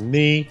 3.5 from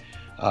me.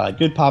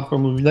 Good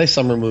popcorn movie. Nice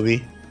summer movie.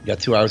 You got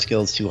 2 hours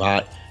till it's too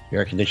hot. Your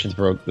air conditioning's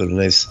broke. Go to a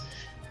nice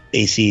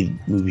AC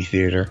movie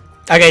theater.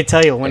 I gotta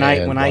tell you, when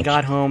I watch.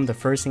 got home, the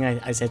first thing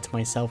I said to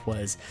myself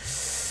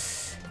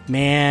was,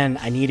 "Man,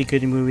 I need a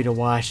good movie to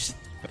watch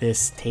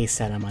this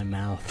taste out of my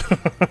mouth."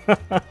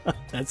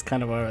 That's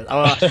kind of what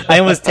I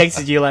almost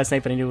texted you last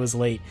night, but I knew it was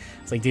late.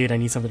 It's like, dude, I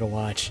need something to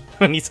watch.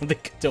 I need something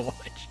good to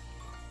watch.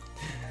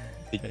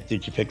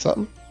 Did you pick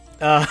something?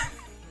 I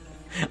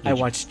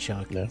watched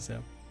Chuck. No. So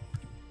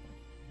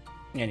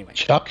anyway,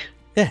 Chuck?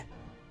 yeah,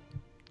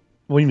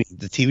 What do you mean?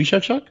 The TV show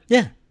Chuck?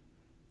 yeah.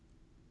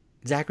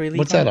 Zachary Levi.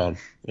 What's that on?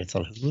 It's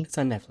on Hulu? It's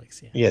on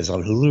Netflix. Yeah, Yeah, it's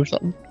on Hulu or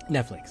something?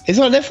 Netflix. Is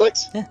it on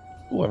Netflix? Yeah.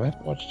 Oh, I might have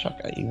to watch Chuck.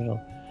 Even though.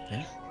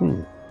 Yeah.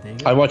 There you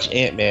I go. watched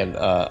Ant-Man.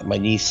 My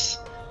niece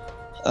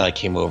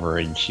came over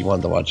and she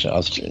wanted to watch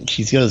it.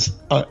 She goes,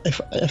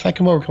 if I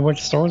come over, can we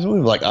watch a Star Wars movie?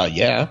 I'm like,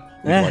 yeah,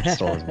 we can watch a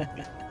Star Wars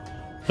movie.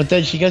 But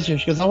then she goes, I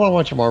want to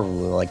watch a Marvel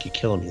movie. I'm like, you're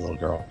killing me, little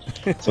girl.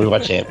 So we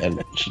watched Ant-Man.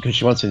 Because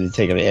she wants me to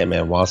take her to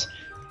Ant-Man Wasp.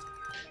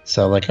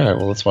 So I'm like, all right,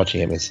 well, let's watch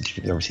Ant-Man since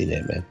you've never seen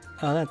Ant-Man.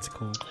 Oh, that's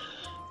cool.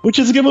 Which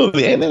is a good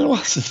movie. Ant-Man and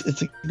Wasp.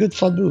 It's a good,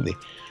 fun movie.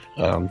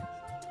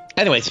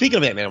 Anyway, speaking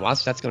of Ant-Man and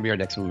Wasp, that's going to be our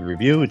next movie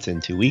review. It's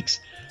in 2 weeks.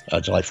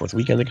 July 4th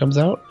weekend it comes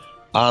out.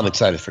 I'm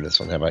excited for this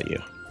one. How about you?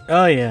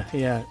 Oh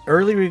yeah.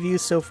 Early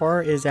reviews so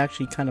far is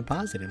actually kind of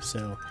positive,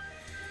 so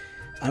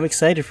I'm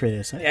excited for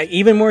this.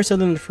 Even more so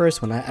than the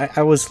first one.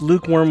 I was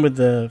lukewarm with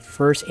the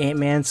first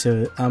Ant-Man,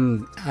 so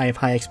I have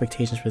high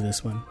expectations for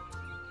this one.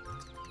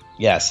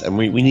 Yes, and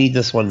we need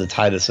this one to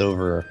tide us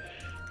over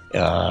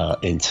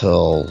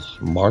until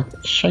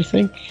March, I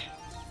think,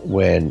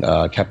 when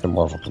Captain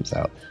Marvel comes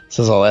out. This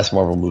is our last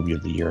Marvel movie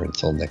of the year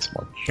until next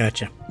March.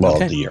 Gotcha. Well,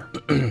 Okay. of the year.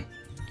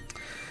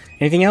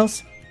 Anything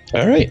else?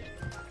 All right.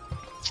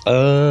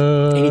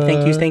 Any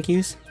thank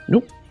yous?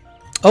 Nope.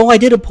 Oh, I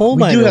did a poll,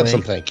 We by do the have way.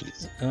 some thank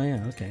yous. Oh,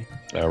 yeah, okay.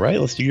 All right,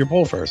 let's do your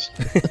poll first.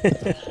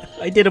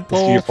 I did a Let's do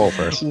poll your poll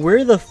first.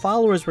 where the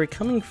followers were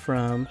coming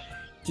from,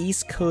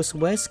 East Coast,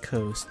 West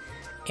Coast,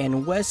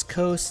 and West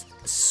Coast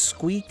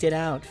squeaked it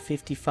out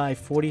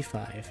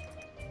 55-45.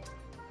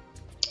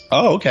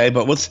 Oh, okay.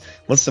 But what's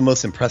the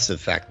most impressive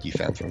fact you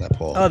found from that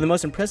poll? Oh, the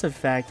most impressive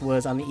fact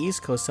was on the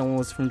East Coast, someone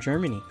was from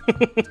Germany.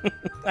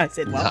 I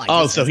said, wow.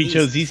 Oh, so he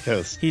chose East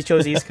Coast. He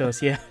chose East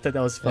Coast, yeah. I thought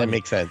that was funny. That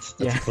makes sense.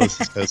 That's Yeah. the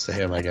closest coast to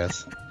him, I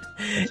guess.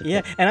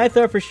 Yeah, and I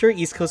thought for sure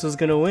East Coast was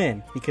gonna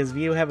win because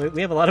we have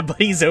a lot of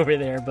buddies over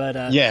there.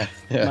 But Yeah.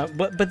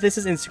 but this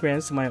is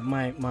Instagram, so my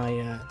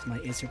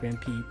Instagram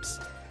peeps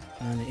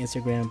on the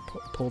Instagram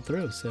pulled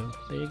through. So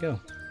there you go.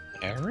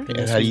 All right. And And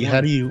this how was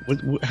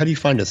do you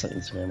find us on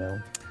Instagram,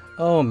 Alan?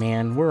 Oh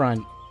man, we're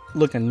on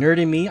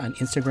Nerd and Me on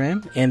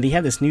Instagram, and they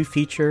have this new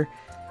feature,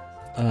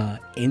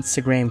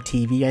 Instagram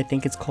TV, I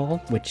think it's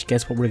called. Which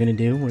guess what we're gonna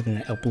do? We're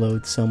gonna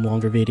upload some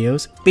longer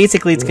videos.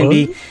 Basically, it's gonna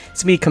be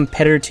a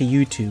competitor to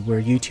YouTube,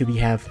 where YouTube you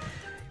have,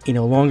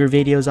 longer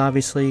videos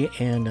obviously,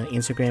 and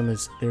Instagram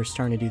they're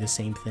starting to do the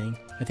same thing.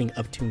 I think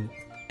up to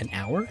an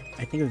hour.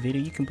 I think a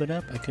video you can put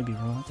up. I could be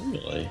wrong.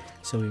 Really?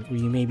 So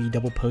we may be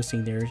double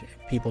posting there if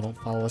people don't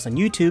follow us on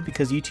YouTube,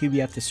 because YouTube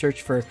you have to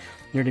search for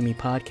Nerd and Me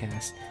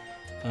Podcast.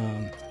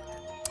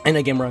 And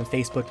again, we're on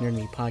Facebook, Nerd and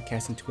Me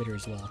Podcast, and Twitter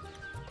as well.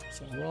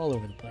 So we're all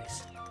over the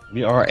place.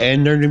 We are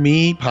and Nerd and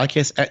Me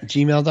Podcast at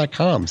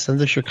gmail.com.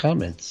 Send us your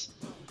comments.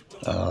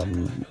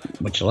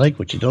 What you like,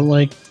 what you don't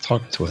like,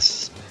 talk to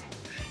us.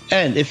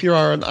 And if you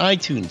are on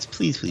iTunes,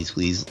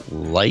 please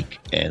like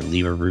and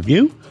leave a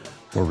review.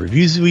 More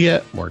reviews we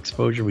get, more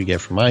exposure we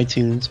get from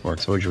iTunes, more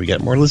exposure we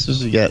get, more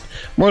listeners we get.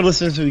 More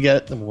listeners we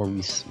get, the more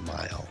we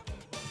smile.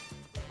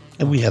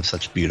 And we have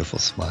such beautiful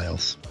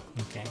smiles.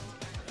 Okay.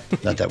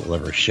 Not that we'll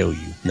ever show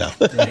you. No.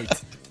 Right.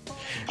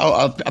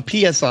 Oh, a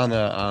PS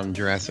on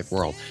Jurassic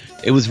World.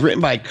 It was written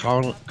by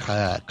Colin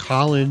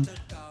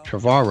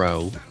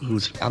Trevorrow,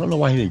 who's, I don't know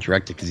why he didn't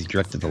direct it, because he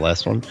directed the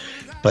last one,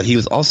 but he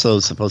was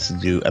also supposed to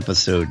do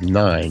episode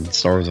 9,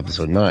 Star Wars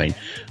episode 9,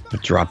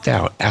 but dropped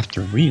out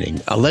after reading,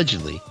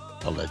 allegedly,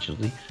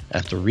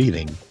 after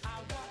reading,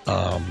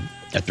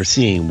 after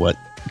seeing what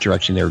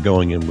direction they were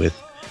going in with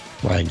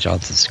Rian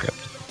Johnson's script.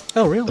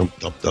 Oh, really?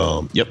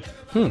 Yep.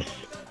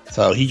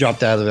 So he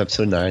dropped out of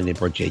episode 9, they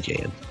brought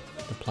JJ in.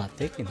 The plot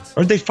thickens.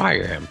 Or did they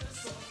fire him?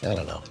 I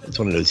don't know. It's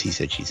one of those he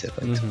said, she said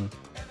things. All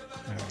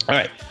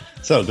right.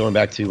 So going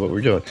back to what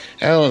we're doing.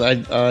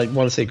 Alan, I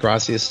want to say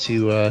gracias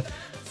to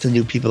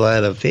new people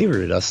that have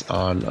favored us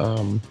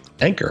on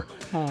Anchor.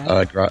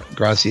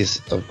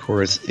 Gracias, of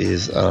course,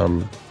 is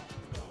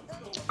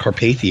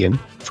Carpathian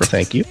for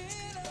thank you.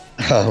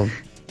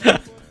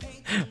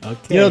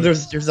 Okay.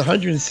 There's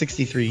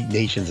 163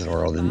 nations in the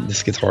world, and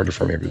this gets harder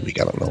for me every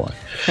week. I don't know why.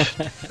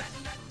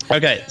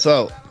 Okay,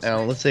 so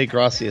Alan, let's say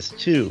gracias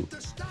to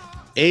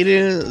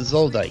Aiden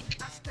Zoldike.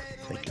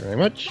 Thank you very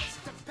much.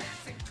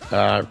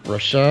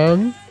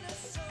 Rashawn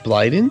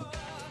Blyden.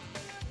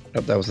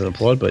 Oh, that was an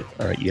applaud, but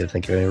all right, you got to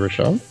thank you,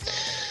 Rashawn.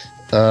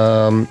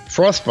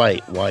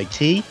 Frostbite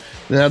YT.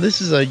 Now, this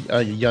is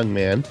a young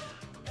man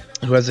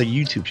who has a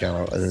YouTube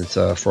channel, and it's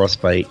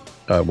Frostbite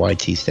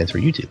YT stands for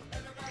YouTube.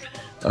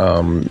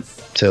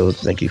 So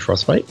thank you,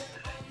 Frostbite.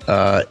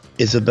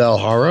 Isabel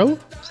Haro.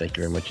 Thank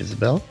you very much,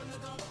 Isabel.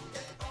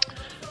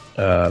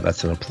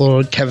 That's an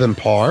applaud. Kevin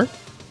Parr.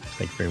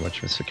 Thank you very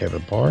much, Mr.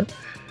 Kevin Parr.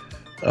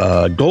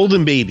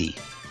 Golden Baby.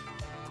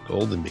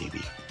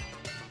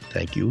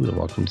 Thank you, and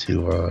welcome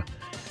to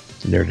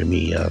the Nerd and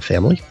Me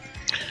family.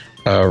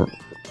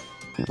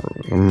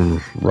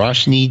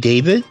 Roshni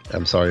David.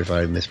 I'm sorry if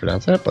I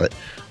mispronounced that, but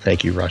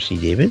thank you, Roshni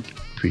David.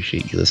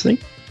 Appreciate you listening.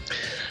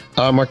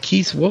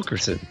 Marquise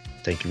Wilkerson.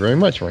 Thank you very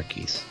much,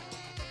 Marquise.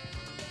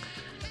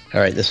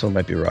 All right, this one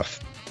might be rough.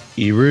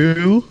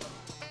 Iru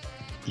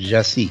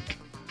Jasik.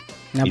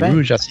 Not bad.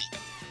 Jasik.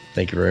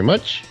 Thank you very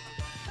much.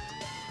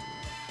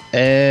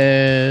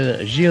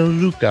 And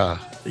Gianluca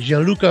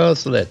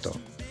Soleto.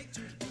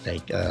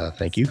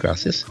 Thank you,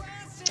 gracias.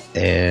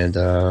 And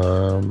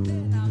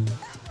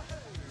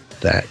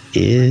that's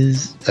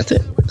it.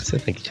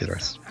 Thank you to the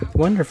rest.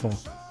 Wonderful.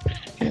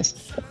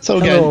 Yes. So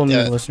Hello,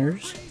 again, new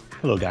listeners.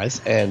 hello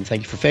guys, and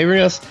thank you for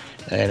favoring us.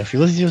 And if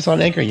you're listening to us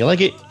on Anchor and you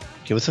like it,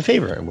 give us a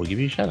favor and we'll give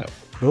you a shout out.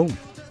 Boom.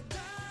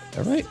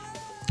 All right.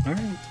 All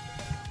right.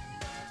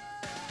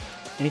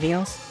 Anything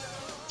else?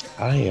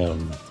 I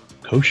am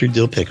kosher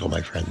dill pickle,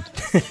 my friend.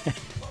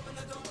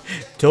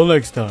 Till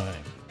next time.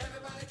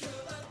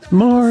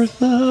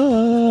 Martha.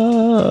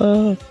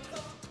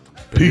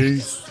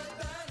 Peace.